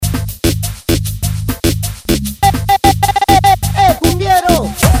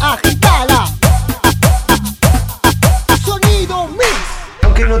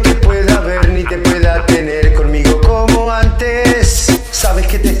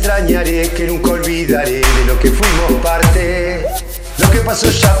extrañaré, que nunca olvidaré de lo que fuimos parte. Lo que pasó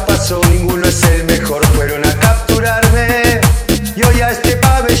ya pasó, ninguno es el mejor, fueron a capturarme. Y hoy a este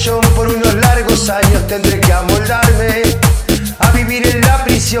pabellón por unos largos años tendré que amoldarme a vivir en la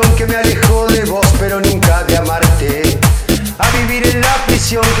prisión que me alejó de vos, pero nunca de amarte. A vivir en la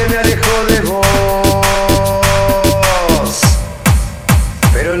prisión que me alejó de vos,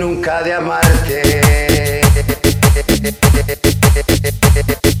 pero nunca de amarte.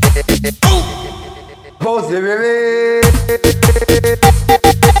 Voz de bebé.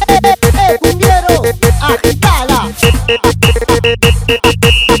 Cumbiero, agitala.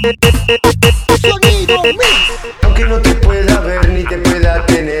 Sonido mix. Aunque no te pueda ver ni te pueda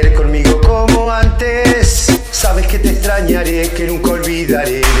tener conmigo como antes, sabes que te extrañaré, que nunca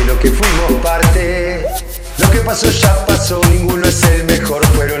olvidaré de lo que fuimos parte. Lo que pasó ya pasó, ninguno es el mejor,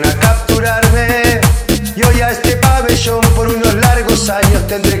 fueron a capturarme. Y hoy a este pabellón por unos largos años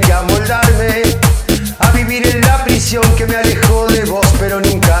tendré que amoldarme a vivir en la prisión que me alejó de vos, pero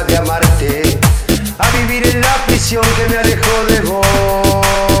nunca de amarte. A vivir en la prisión que me alejó de vos,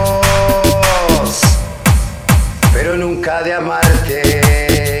 pero nunca de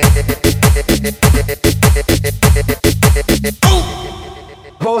amarte.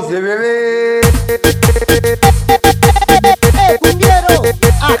 Voz de bebé. Cumbiero,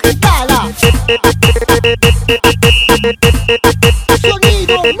 agitala.